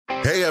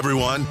Hey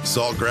everyone,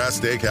 Saltgrass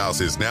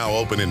Steakhouse is now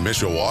open in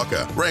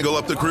Mishawaka. Wrangle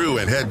up the crew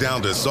and head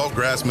down to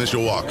Saltgrass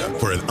Mishawaka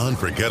for an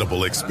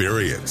unforgettable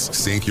experience.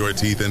 Sink your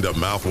teeth into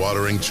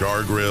mouth-watering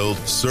char-grilled,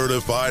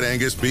 certified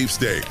Angus beef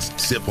steaks.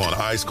 Sip on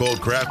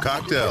ice-cold craft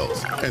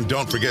cocktails. And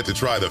don't forget to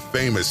try the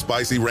famous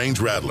spicy range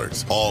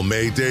rattlers, all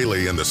made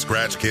daily in the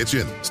Scratch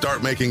Kitchen.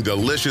 Start making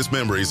delicious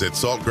memories at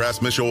Saltgrass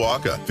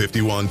Mishawaka,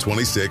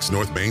 5126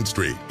 North Main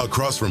Street,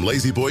 across from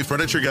Lazy Boy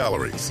Furniture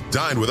Galleries.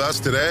 Dine with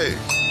us today.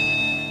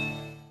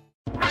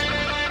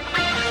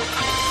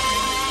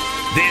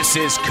 This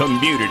is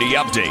Community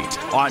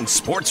Update on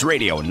Sports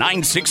Radio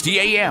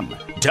 960 AM,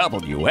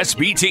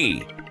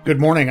 WSBT. Good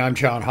morning, I'm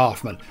John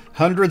Hoffman.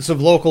 Hundreds of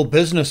local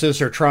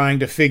businesses are trying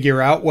to figure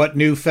out what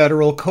new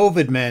federal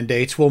COVID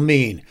mandates will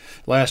mean.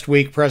 Last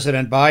week,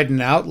 President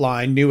Biden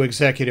outlined new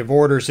executive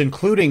orders,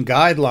 including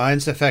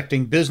guidelines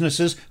affecting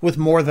businesses with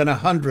more than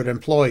 100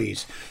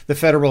 employees. The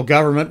federal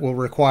government will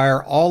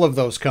require all of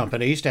those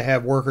companies to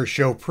have workers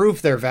show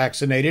proof they're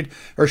vaccinated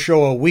or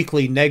show a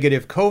weekly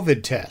negative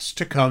COVID test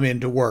to come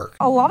into work.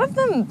 A lot of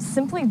them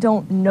simply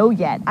don't know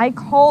yet. I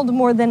called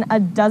more than a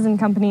dozen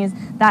companies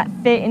that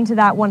fit into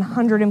that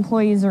 100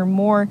 employees or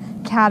more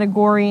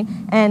category,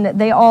 and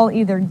they all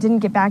either didn't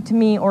get back to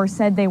me or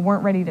said they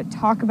weren't ready to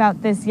talk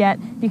about this yet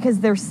because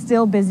they're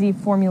still busy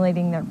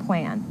formulating their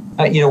plan.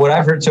 What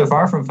I've heard so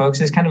far from folks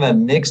is kind of a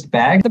mixed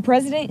bag. The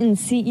president and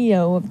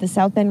CEO of the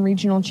South Bend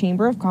Regional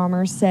Chamber of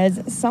Commerce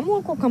says some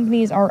local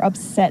companies are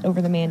upset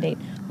over the mandate,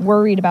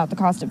 worried about the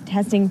cost of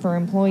testing for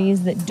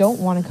employees that don't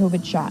want a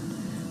COVID shot.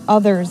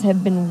 Others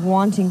have been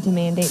wanting to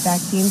mandate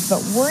vaccines,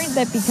 but worried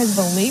that because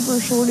of the labor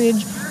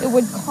shortage, it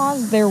would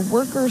cause their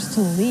workers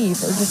to leave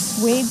or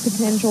dissuade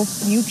potential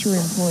future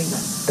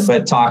employees.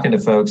 But talking to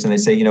folks and they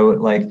say,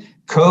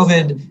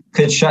 COVID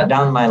could shut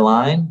down my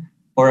line,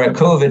 or a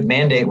COVID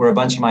mandate where a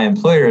bunch of my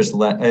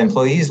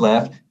employees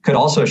left could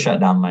also shut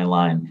down my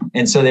line.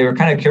 And so they were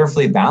kind of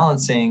carefully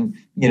balancing,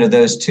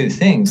 those two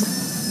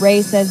things.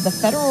 Ray says the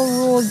federal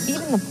rules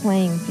even the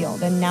playing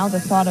field, and now the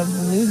thought of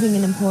losing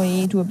an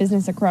employee to a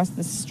business across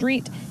the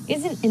street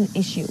isn't an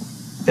issue.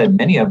 That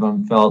many of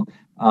them felt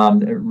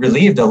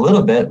relieved a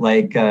little bit,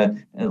 like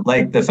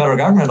the federal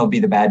government will be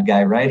the bad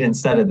guy, right?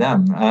 Instead of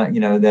them, I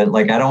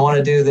don't want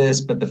to do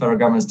this, but the federal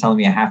government's telling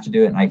me I have to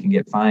do it and I can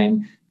get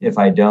fined if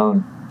I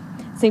don't.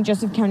 St.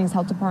 Joseph County's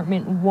health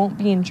department won't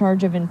be in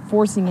charge of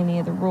enforcing any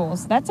of the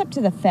rules. That's up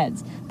to the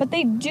feds. But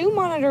they do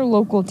monitor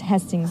local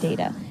testing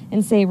data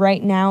and say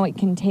right now it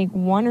can take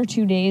 1 or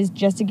 2 days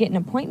just to get an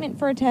appointment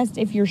for a test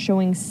if you're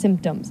showing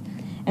symptoms.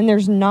 And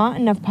there's not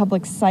enough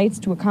public sites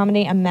to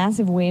accommodate a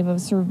massive wave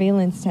of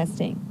surveillance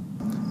testing.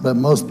 But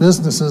most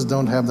businesses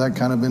don't have that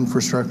kind of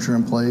infrastructure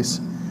in place.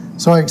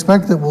 So I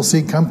expect that we'll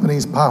see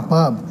companies pop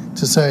up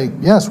to say,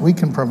 yes, we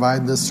can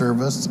provide this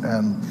service,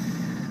 and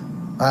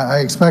I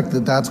expect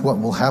that that's what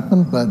will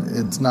happen, but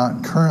it's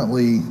not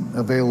currently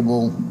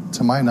available,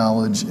 to my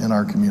knowledge, in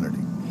our community.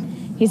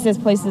 He says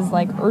places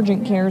like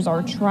urgent cares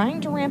are trying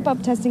to ramp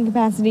up testing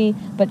capacity,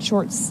 but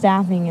short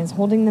staffing is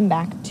holding them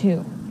back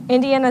too.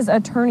 Indiana's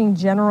Attorney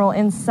General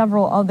and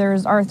several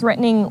others are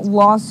threatening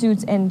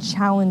lawsuits and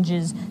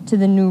challenges to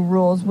the new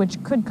rules,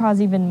 which could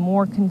cause even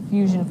more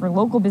confusion for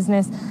local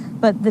business.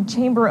 But the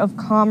Chamber of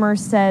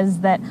Commerce says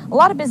that a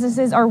lot of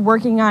businesses are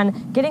working on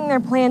getting their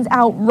plans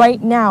out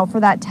right now for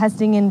that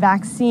testing and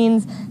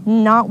vaccines,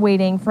 not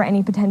waiting for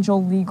any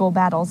potential legal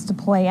battles to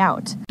play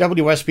out.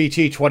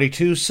 WSBT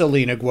 22,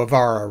 Selena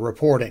Guevara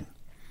reporting.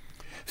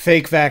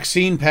 Fake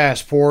vaccine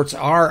passports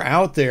are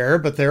out there,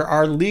 but there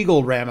are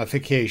legal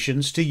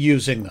ramifications to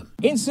using them.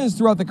 Incidents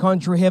throughout the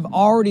country have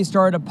already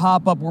started to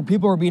pop up where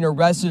people are being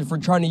arrested for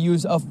trying to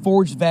use a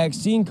forged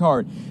vaccine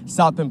card.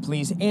 South Bend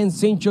Police and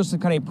St. Joseph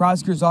County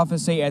Prosecutor's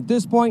Office say at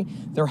this point,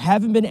 there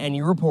haven't been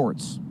any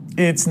reports.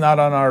 It's not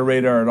on our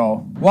radar at all.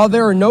 While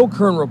there are no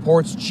current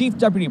reports, Chief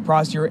Deputy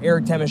Prosecutor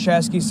Eric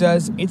Tamashevsky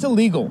says it's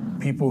illegal.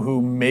 People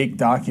who make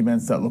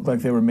documents that look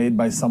like they were made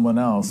by someone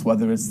else,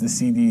 whether it's the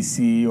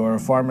CDC or a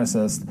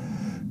pharmacist,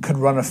 could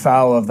run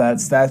afoul of that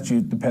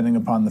statute depending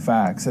upon the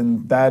facts.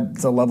 And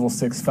that's a level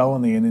 6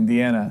 felony in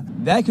Indiana.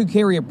 That could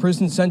carry a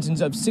prison sentence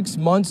of 6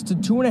 months to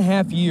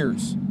 2.5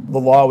 years. The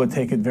law would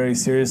take it very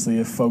seriously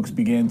if folks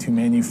began to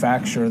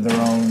manufacture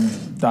their own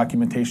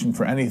documentation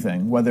for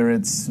anything, whether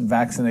it's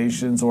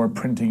vaccinations or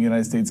printing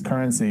United States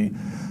currency.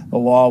 The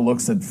law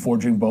looks at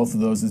forging both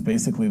of those as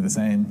basically the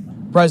same.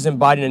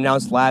 President Biden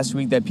announced last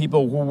week that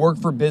people who work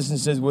for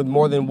businesses with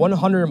more than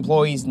 100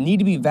 employees need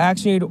to be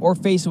vaccinated or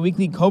face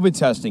weekly COVID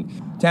testing.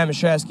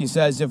 Tamashevsky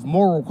says if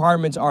more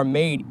requirements are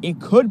made,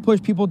 it could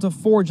push people to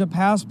forge a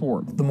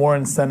passport. The more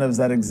incentives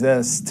that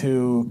exist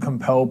to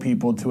compel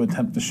people to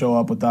attempt to show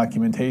up with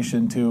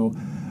documentation to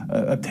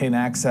obtain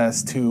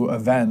access to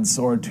events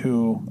or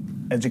to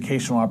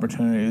educational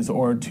opportunities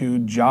or to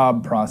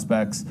job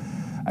prospects,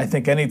 I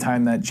think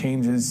anytime that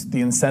changes, the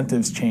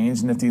incentives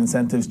change, and if the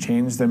incentives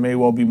change, there may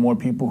well be more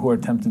people who are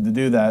tempted to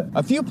do that.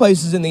 A few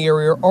places in the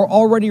area are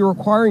already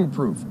requiring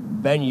proof.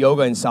 Ben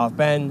Yoga in South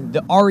Bend,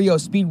 the REO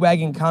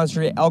Speedwagon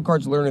concert at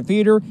Elkhart's Lerner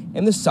Theater,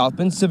 and the South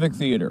Bend Civic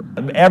Theater.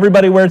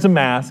 Everybody wears a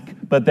mask.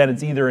 but that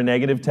it's either a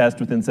negative test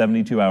within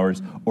 72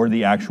 hours or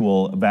the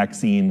actual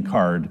vaccine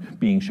card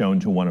being shown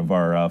to one of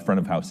our front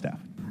of house staff.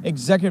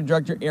 Executive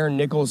Director Aaron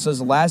Nichols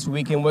says last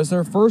weekend was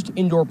their first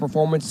indoor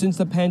performance since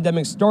the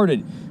pandemic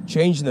started.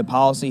 Changing the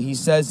policy, he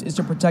says, is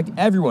to protect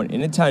everyone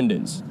in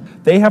attendance.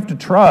 They have to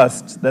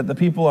trust that the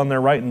people on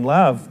their right and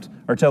left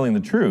are telling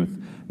the truth.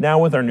 Now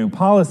with our new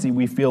policy,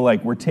 we feel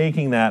like we're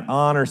taking that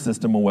honor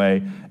system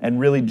away and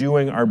really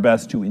doing our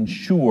best to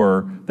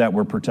ensure that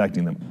we're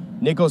protecting them.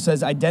 Nichols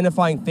says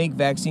identifying fake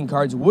vaccine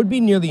cards would be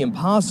nearly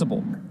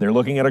impossible. They're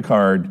looking at a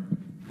card,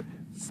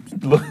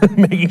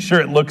 making sure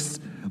it looks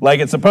like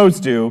it's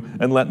supposed to,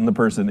 and letting the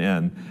person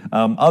in.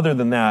 Other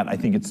than that, I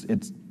think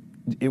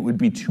it would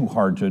be too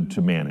hard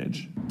to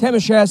manage.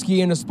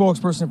 Tamashevsky and a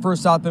spokesperson for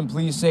South Bend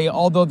Police say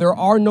although there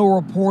are no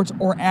reports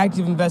or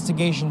active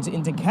investigations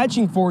into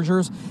catching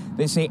forgers,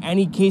 they say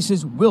any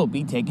cases will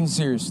be taken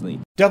seriously.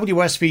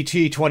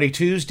 WSBT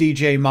 22's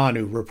DJ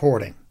Manu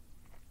reporting.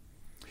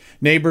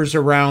 Neighbors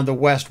around the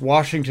West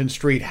Washington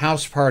Street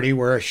house party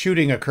where a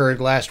shooting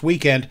occurred last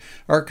weekend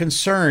are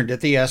concerned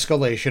at the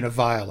escalation of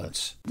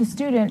violence. The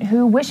student,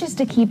 who wishes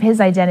to keep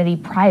his identity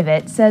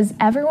private, says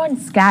everyone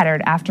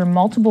scattered after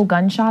multiple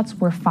gunshots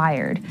were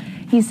fired.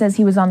 He says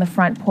he was on the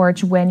front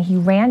porch when he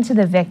ran to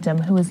the victim,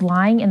 who was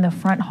lying in the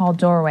front hall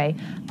doorway,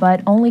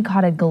 but only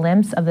caught a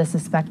glimpse of the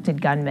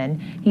suspected gunman.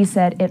 He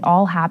said it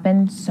all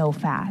happened so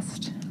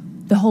fast.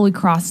 The Holy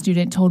Cross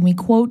student told me,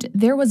 quote,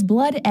 "There was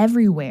blood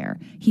everywhere.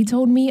 He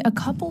told me a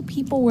couple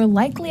people were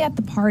likely at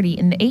the party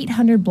in the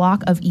 800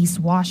 block of East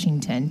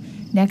Washington.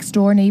 Next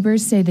door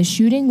neighbors say the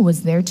shooting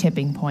was their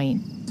tipping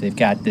point." They've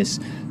got this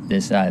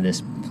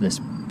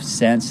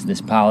sense,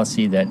 this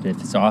policy that if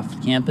it's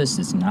off campus,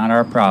 it's not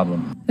our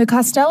problem. The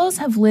Costellos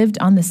have lived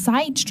on the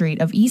side street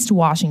of East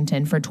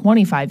Washington for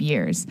 25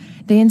 years.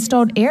 They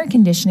installed air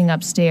conditioning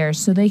upstairs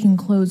so they can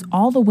close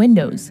all the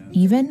windows,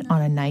 even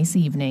on a nice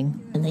evening.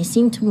 And they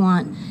seem to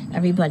want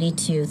everybody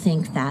to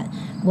think that,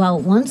 well,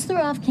 once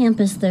they're off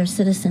campus, they're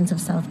citizens of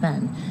South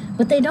Bend.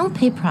 But they don't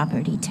pay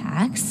property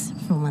tax,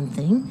 for one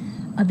thing.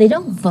 They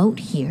don't vote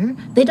here.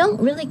 They don't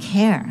really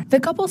care. The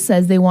couple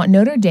says they want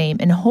Notre Dame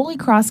and Holy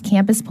Cross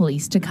campus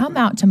police to come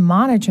out to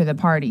monitor the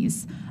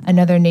parties.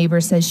 Another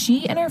neighbor says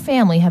she and her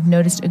family have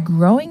noticed a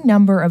growing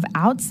number of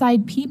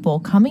outside people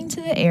coming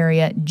to the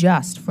area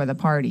just for the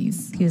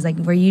parties. He was like,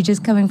 "Were you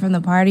just coming from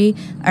the party?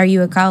 Are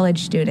you a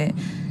college student?"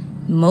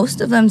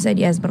 Most of them said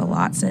yes, but a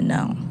lot said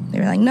no. They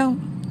were like, "No,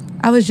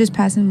 I was just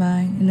passing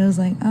by." And it was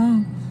like,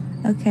 "Oh,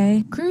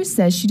 okay." Cruz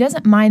says she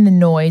doesn't mind the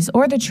noise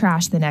or the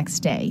trash the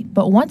next day,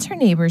 but wants her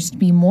neighbors to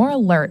be more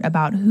alert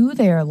about who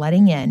they are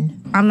letting in.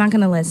 I'm not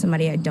going to let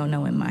somebody I don't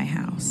know in my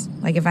house.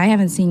 Like, if I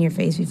haven't seen your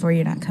face before,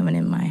 you're not coming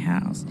in my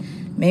house.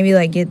 Maybe,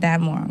 like, get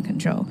that more on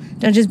control.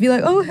 Don't just be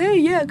like, "Oh, hey,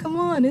 yeah, come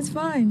on, it's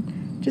fine.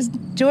 Just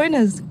join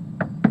us."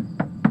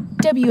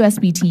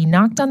 WSBT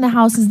knocked on the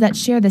houses that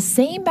share the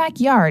same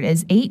backyard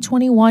as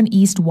 821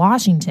 East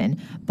Washington,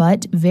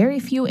 but very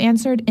few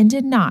answered and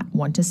did not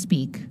want to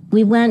speak.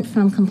 We went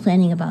from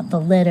complaining about the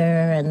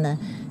litter and the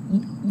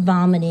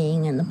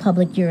vomiting and the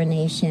public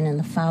urination and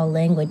the foul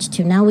language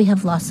to now we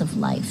have loss of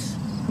life.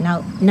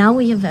 Now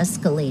we have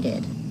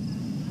escalated.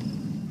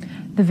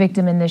 The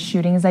victim in this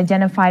shooting is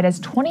identified as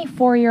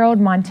 24-year-old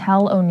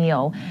Montel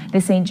O'Neill.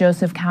 The St.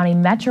 Joseph County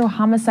Metro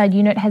Homicide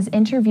Unit has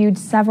interviewed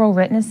several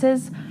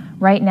witnesses.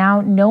 Right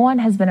now, no one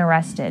has been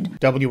arrested.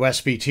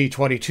 WSBT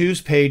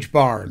 22's Paige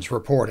Barnes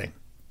reporting.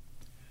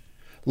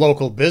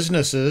 Local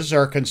businesses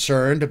are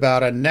concerned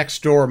about a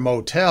next-door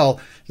motel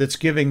that's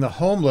giving the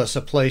homeless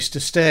a place to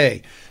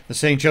stay. The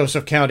St.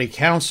 Joseph County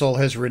Council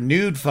has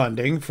renewed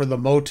funding for the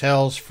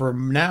Motels for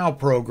Now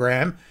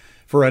program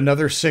for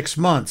another 6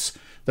 months.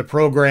 The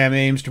program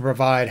aims to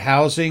provide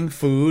housing,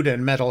 food,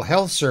 and mental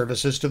health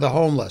services to the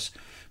homeless.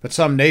 But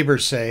some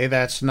neighbors say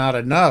that's not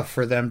enough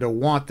for them to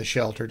want the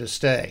shelter to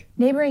stay.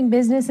 Neighboring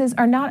businesses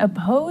are not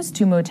opposed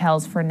to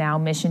Motels for Now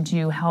mission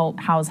to help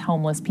house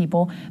homeless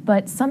people,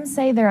 but some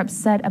say they're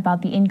upset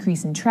about the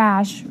increase in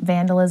trash,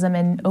 vandalism,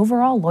 and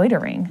overall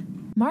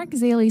loitering. Mark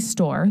Zaley's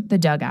store, The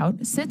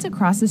Dugout, sits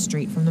across the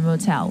street from the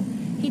motel.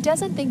 He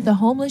doesn't think the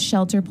homeless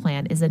shelter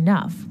plan is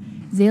enough.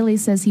 Zaley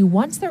says he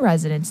wants the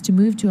residents to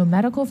move to a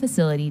medical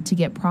facility to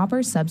get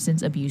proper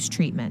substance abuse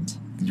treatment.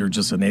 You're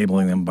just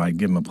enabling them by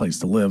giving them a place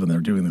to live, and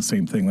they're doing the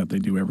same thing that they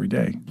do every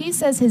day. He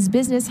says his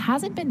business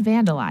hasn't been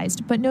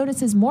vandalized, but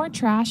notices more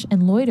trash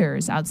and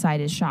loiterers outside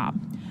his shop.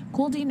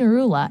 Kuldi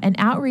Narula, an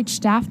outreach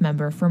staff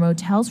member for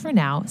Motels for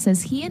Now,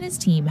 says he and his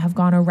team have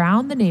gone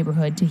around the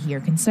neighborhood to hear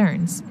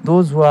concerns.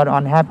 Those who are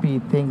unhappy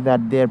think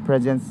that their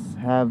presence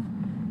have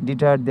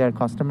deterred their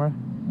customer,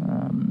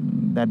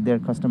 that their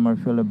customer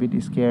feel a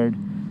bit scared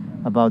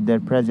about their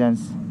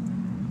presence,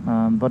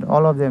 but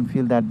all of them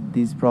feel that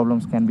these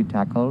problems can be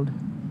tackled,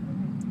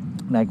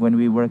 like when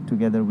we work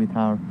together with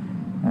our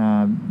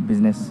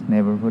business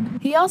neighborhood.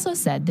 He also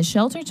said the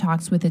shelter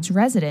talks with its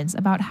residents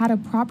about how to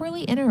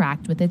properly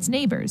interact with its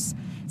neighbors.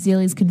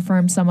 Zaley's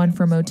confirmed someone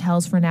from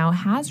Motels for Now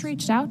has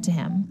reached out to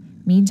him.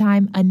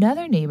 Meantime,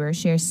 another neighbor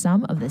shares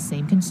some of the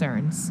same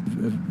concerns.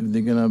 If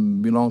they're going to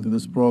belong to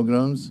these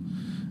programs,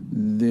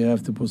 they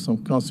have to put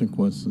some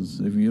consequences.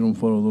 If you don't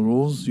follow the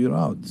rules, you're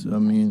out. I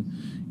mean,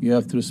 you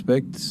have to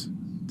respect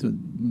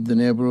the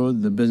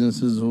neighborhood, the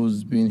businesses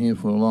who's been here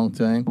for a long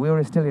time. We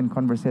were still in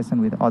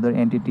conversation with other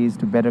entities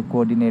to better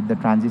coordinate the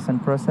transition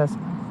process,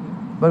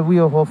 but we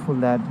are hopeful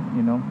that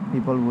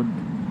people would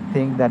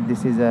think that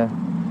this is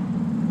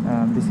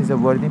a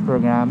worthy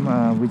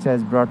program which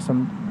has brought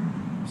some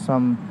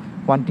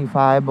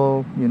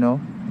quantifiable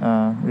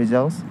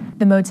results.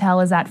 The motel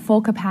is at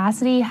full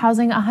capacity,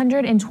 housing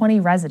 120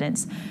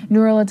 residents.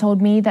 Nurullah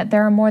told me that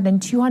there are more than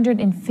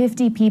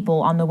 250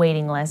 people on the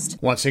waiting list.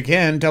 Once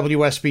again,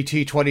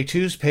 WSBT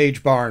 22's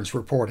Paige Barnes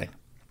reporting.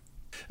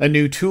 A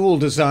new tool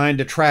designed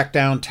to track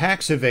down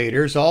tax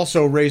evaders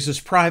also raises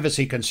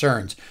privacy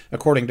concerns,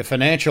 according to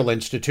financial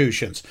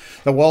institutions.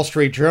 The Wall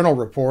Street Journal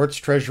reports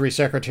Treasury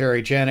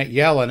Secretary Janet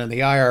Yellen and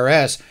the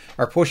IRS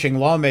are pushing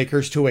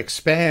lawmakers to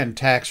expand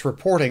tax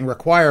reporting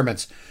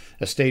requirements.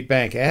 A state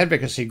bank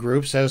advocacy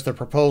group says the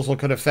proposal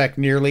could affect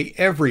nearly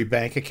every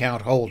bank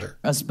account holder.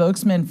 A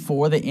spokesman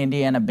for the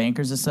Indiana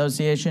Bankers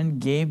Association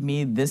gave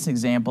me this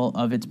example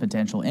of its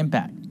potential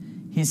impact.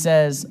 He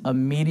says a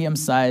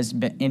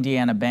medium-sized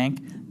Indiana bank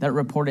that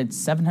reported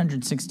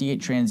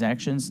 768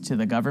 transactions to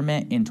the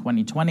government in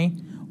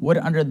 2020 would,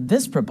 under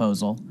this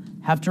proposal,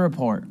 have to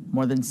report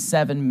more than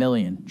 7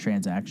 million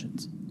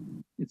transactions.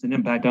 It's an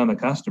impact on the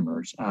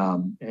customers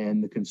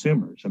and the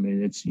consumers. I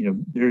mean,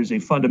 there's a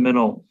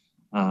fundamental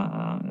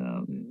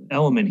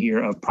element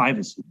here of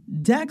privacy.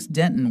 Dax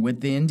Denton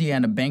with the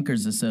Indiana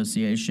Bankers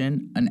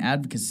Association, an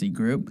advocacy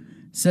group,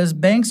 says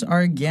banks are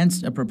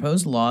against a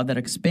proposed law that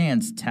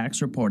expands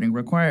tax reporting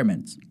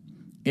requirements.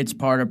 It's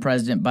part of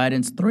President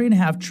Biden's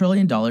 $3.5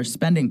 trillion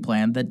spending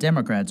plan that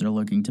Democrats are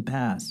looking to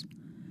pass.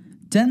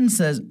 Denton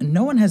says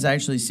no one has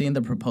actually seen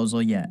the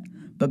proposal yet,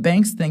 but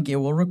banks think it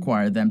will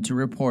require them to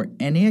report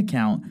any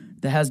account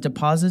that has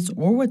deposits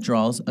or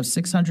withdrawals of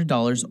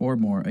 $600 or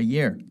more a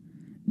year.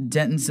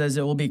 Denton says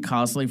it will be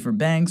costly for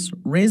banks,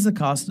 raise the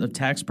cost of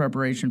tax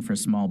preparation for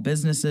small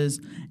businesses,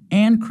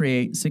 and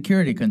create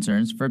security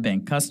concerns for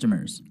bank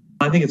customers.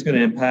 I think it's going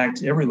to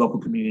impact every local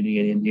community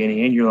in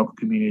Indiana and your local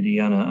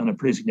community on a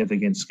pretty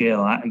significant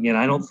scale. I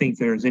don't think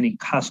there's any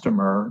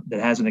customer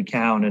that has an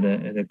account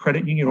at a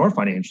credit union or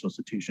financial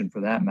institution, for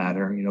that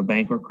matter,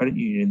 bank or credit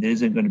union, that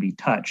isn't going to be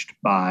touched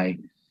by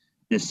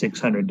this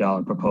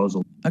 $600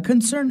 proposal. A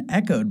concern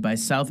echoed by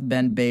South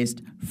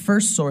Bend-based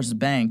First Source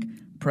Bank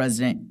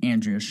President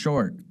Andrea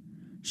Short.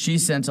 She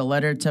sent a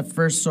letter to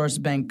First Source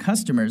Bank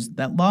customers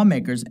that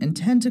lawmakers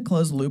intend to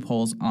close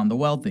loopholes on the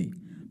wealthy,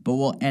 but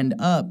will end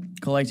up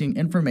collecting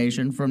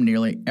information from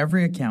nearly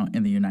every account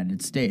in the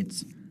United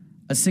States,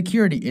 a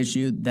security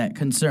issue that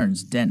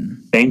concerns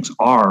Denton. Banks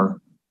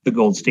are the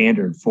gold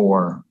standard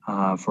for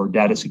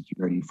data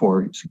security,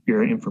 for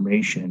secure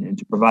information, and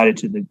to provide it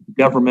to the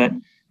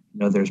government.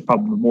 There's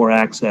probably more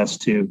access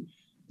to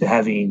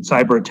having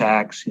cyber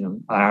attacks.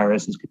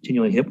 IRS is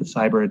continually hit with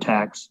cyber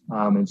attacks.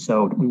 And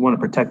so we want to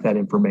protect that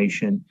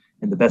information.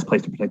 And the best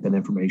place to protect that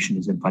information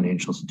is in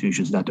financial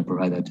institutions, not to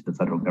provide that to the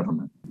federal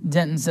government.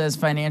 Denton says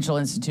financial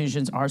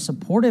institutions are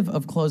supportive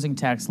of closing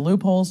tax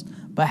loopholes,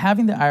 but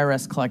having the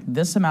IRS collect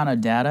this amount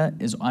of data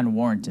is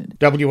unwarranted.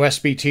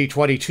 WSBT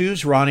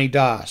 22's Ronnie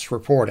Das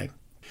reporting.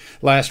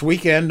 Last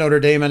weekend, Notre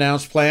Dame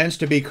announced plans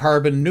to be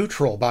carbon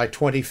neutral by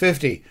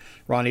 2050.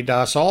 Ronnie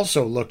Das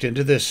also looked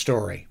into this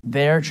story.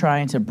 They're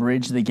trying to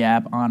bridge the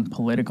gap on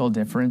political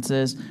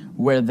differences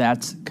where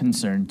that's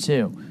concerned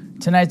too.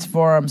 Tonight's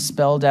forum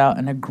spelled out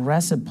an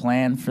aggressive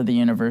plan for the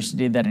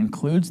university that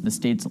includes the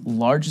state's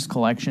largest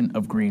collection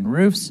of green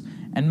roofs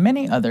and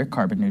many other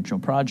carbon-neutral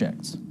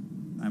projects.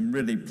 I'm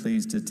really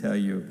pleased to tell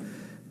you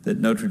that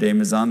Notre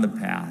Dame is on the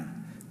path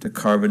to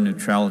carbon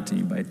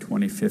neutrality by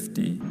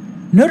 2050.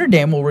 Notre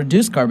Dame will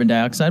reduce carbon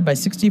dioxide by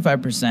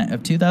 65%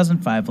 of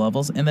 2005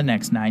 levels in the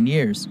next 9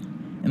 years.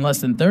 In less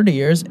than 30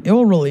 years, it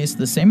will release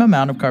the same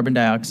amount of carbon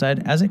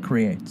dioxide as it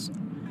creates.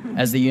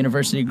 As the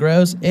university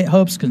grows, it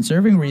hopes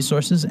conserving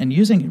resources and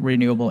using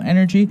renewable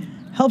energy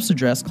helps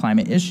address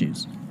climate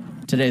issues.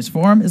 Today's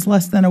forum is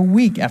less than a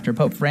week after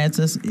Pope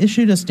Francis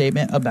issued a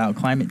statement about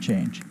climate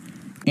change.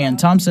 Ann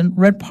Thompson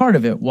read part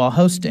of it while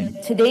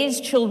hosting. Today's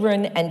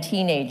children and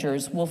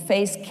teenagers will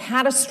face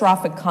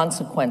catastrophic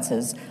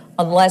consequences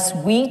unless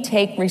we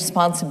take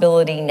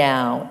responsibility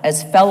now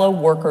as fellow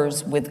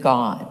workers with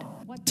God.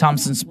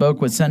 Thompson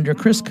spoke with Senator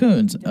Chris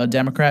Coons, a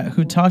Democrat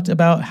who talked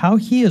about how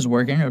he is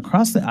working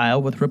across the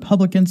aisle with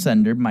Republican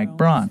Senator Mike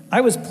Braun. I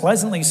was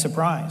pleasantly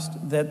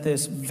surprised that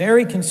this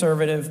very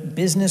conservative,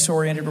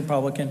 business-oriented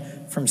Republican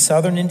from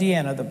southern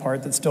Indiana, the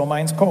part that still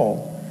mines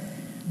coal,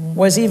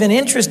 was even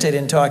interested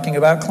in talking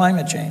about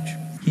climate change.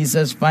 He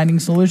says finding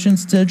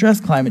solutions to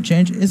address climate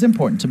change is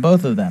important to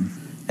both of them.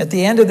 At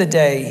the end of the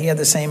day, he had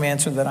the same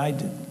answer that I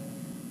did.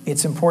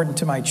 It's important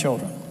to my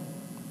children.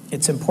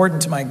 It's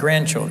important to my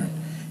grandchildren.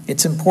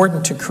 It's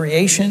important to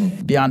creation.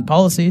 Beyond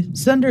policy,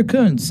 Senator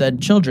Coons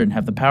said children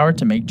have the power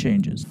to make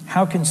changes.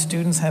 How can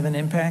students have an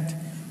impact?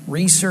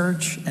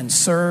 Research and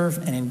serve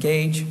and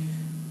engage,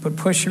 but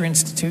push your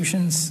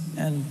institutions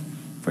and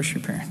push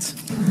your parents.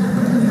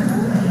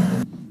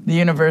 The The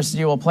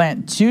university will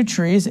plant 2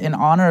 trees in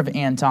honor of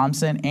Ann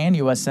Thompson and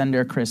U.S.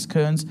 Senator Chris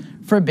Coons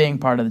for being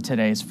part of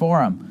today's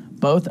forum.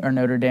 Both are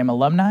Notre Dame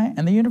alumni,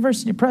 and the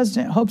university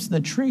president hopes the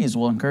trees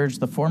will encourage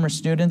the former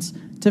students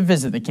to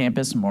visit the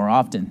campus more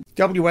often.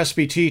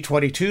 WSBT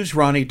 22's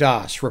Ronnie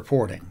Das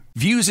reporting.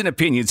 Views and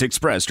opinions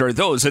expressed are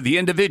those of the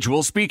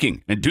individual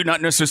speaking and do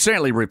not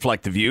necessarily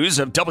reflect the views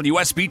of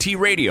WSBT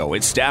Radio,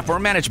 its staff, or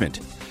management.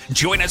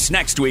 Join us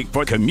next week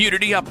for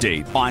Community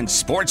Update on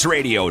Sports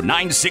Radio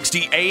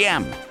 960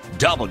 AM,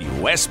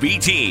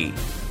 WSBT.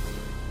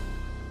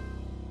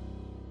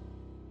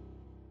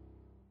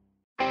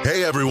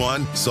 Hey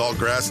everyone,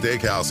 Saltgrass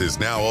Steakhouse is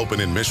now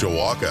open in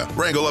Mishawaka.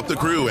 Wrangle up the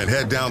crew and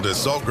head down to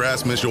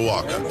Saltgrass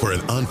Mishawaka for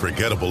an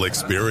unforgettable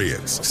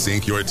experience.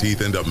 Sink your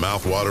teeth into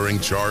mouth-watering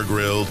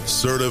char-grilled,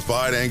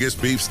 certified Angus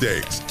beef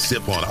steaks.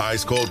 Sip on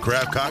ice-cold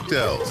craft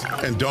cocktails.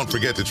 And don't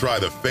forget to try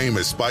the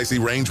famous spicy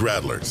range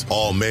rattlers,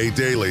 all made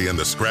daily in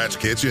the Scratch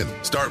Kitchen.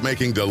 Start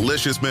making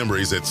delicious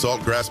memories at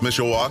Saltgrass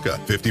Mishawaka,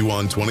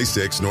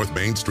 5126 North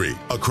Main Street,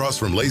 across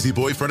from Lazy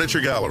Boy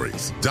Furniture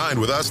Galleries. Dine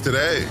with us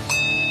today.